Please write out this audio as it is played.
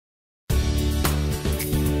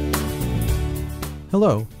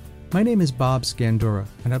Hello, my name is Bob Scandura,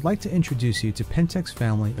 and I'd like to introduce you to Pentec's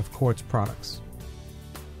family of Quartz products.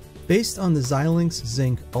 Based on the Xilinx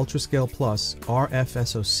Zynq UltraScale Plus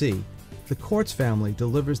RFSoC, the Quartz family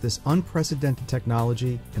delivers this unprecedented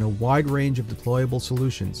technology in a wide range of deployable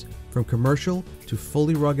solutions, from commercial to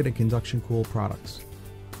fully rugged and conduction-cooled products.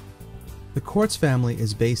 The Quartz family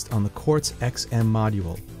is based on the Quartz XM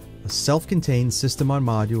module, a self-contained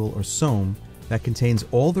system-on-module or SOM that contains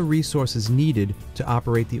all the resources needed to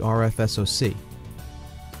operate the RFSoC.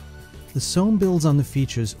 The SOM builds on the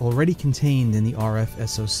features already contained in the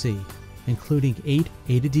RFSoC, including 8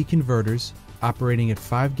 A-to-D converters operating at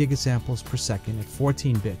 5 gigasamples per second at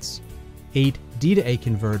 14 bits, 8 D-to-A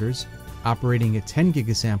converters operating at 10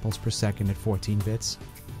 gigasamples per second at 14 bits,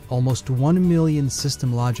 almost 1 million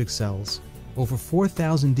system logic cells, over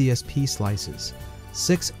 4,000 DSP slices,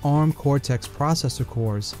 6 ARM Cortex processor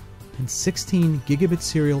cores, and 16 gigabit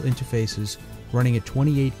serial interfaces running at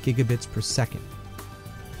 28 gigabits per second.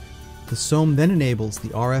 The SOM then enables the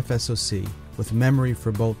RFSoC with memory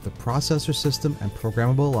for both the processor system and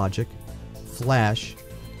programmable logic, flash,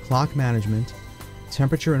 clock management,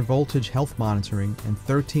 temperature and voltage health monitoring, and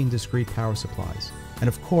 13 discrete power supplies, and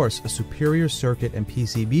of course a superior circuit and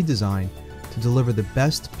PCB design to deliver the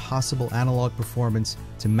best possible analog performance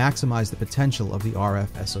to maximize the potential of the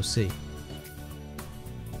RFSoC.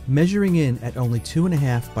 Measuring in at only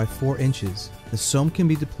 2.5 by 4 inches, the SOM can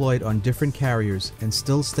be deployed on different carriers and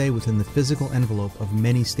still stay within the physical envelope of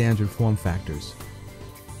many standard form factors.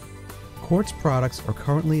 Quartz products are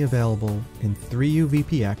currently available in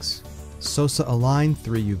 3U-VPX, SOSA-aligned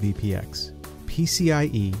 3U-VPX,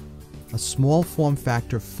 PCIe, a small form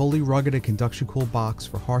factor fully rugged and conduction-cooled box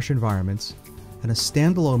for harsh environments, and a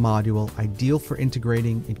standalone module ideal for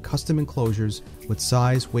integrating in custom enclosures with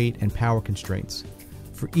size, weight, and power constraints.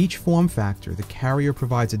 For each form factor, the carrier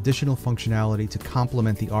provides additional functionality to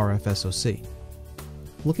complement the RFSoC.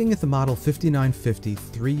 Looking at the model 5950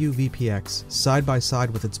 3U-VPX side by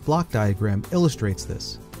side with its block diagram illustrates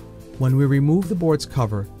this. When we remove the board's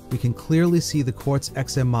cover, we can clearly see the Quartz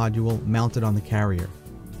XM module mounted on the carrier.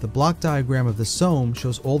 The block diagram of the SOM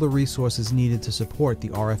shows all the resources needed to support the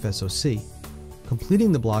RFSoC.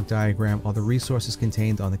 Completing the block diagram are the resources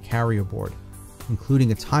contained on the carrier board,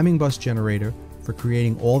 including a timing bus generator for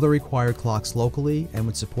creating all the required clocks locally and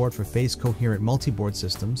with support for phase-coherent multi-board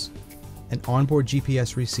systems, an onboard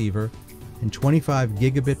GPS receiver, and 25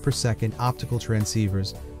 gigabit per second optical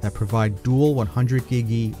transceivers that provide dual 100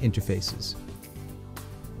 GigE interfaces.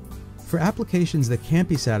 For applications that can't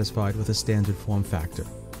be satisfied with a standard form factor,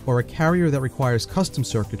 or a carrier that requires custom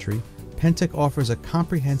circuitry, Pentec offers a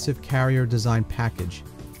comprehensive carrier design package.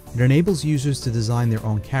 It enables users to design their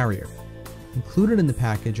own carrier. Included in the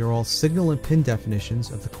package are all signal and pin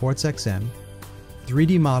definitions of the Quartz XM,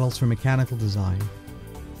 3D models for mechanical design,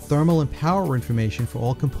 thermal and power information for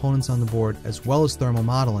all components on the board as well as thermal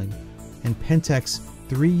modeling, and Pentec's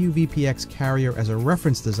 3U-VPX carrier as a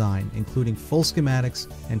reference design including full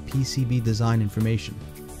schematics and PCB design information.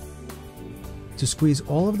 To squeeze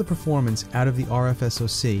all of the performance out of the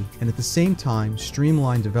RFSoC and at the same time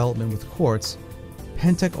streamline development with Quartz,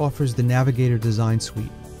 Pentec offers the NAVIGATOR design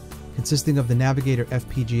suite, consisting of the NAVIGATOR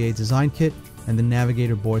FPGA design kit and the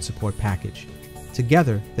NAVIGATOR board support package.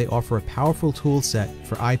 Together, they offer a powerful tool set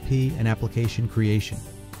for IP and application creation.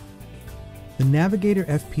 The NAVIGATOR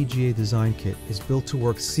FPGA design kit is built to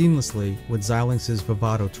work seamlessly with Xilinx's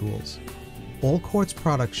Vivado tools. All Quartz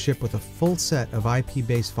products ship with a full set of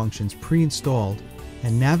IP-based functions pre-installed,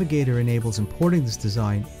 and NAVIGATOR enables importing this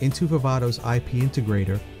design into Vivado's IP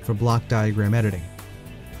integrator for block diagram editing.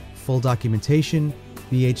 Full documentation,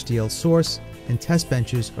 VHDL source, and test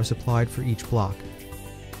benches are supplied for each block.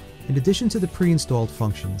 In addition to the pre-installed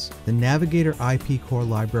functions, the NAVIGATOR IP core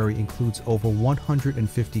library includes over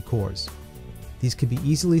 150 cores. These can be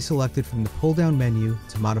easily selected from the pull-down menu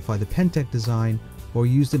to modify the Pentec design or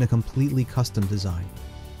used in a completely custom design.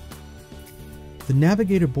 The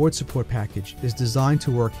NAVIGATOR board support package is designed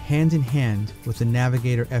to work hand-in-hand with the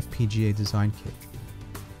NAVIGATOR FPGA design kit.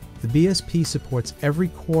 The BSP supports every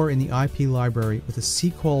core in the IP library with a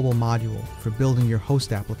C-callable module for building your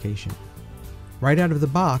host application. Right out of the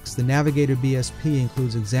box, the NAVIGATOR BSP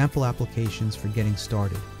includes example applications for getting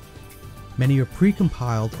started. Many are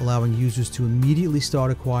pre-compiled, allowing users to immediately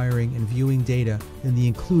start acquiring and viewing data in the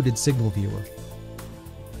included signal viewer.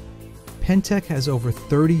 Pentec has over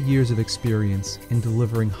 30 years of experience in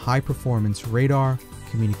delivering high-performance radar,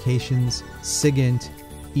 communications, SIGINT,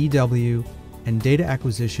 EW, and data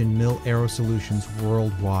acquisition mil-aero solutions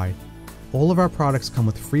worldwide. All of our products come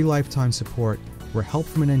with free lifetime support, where help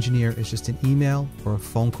from an engineer is just an email or a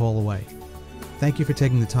phone call away. Thank you for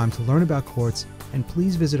taking the time to learn about Quartz, and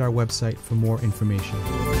please visit our website for more information.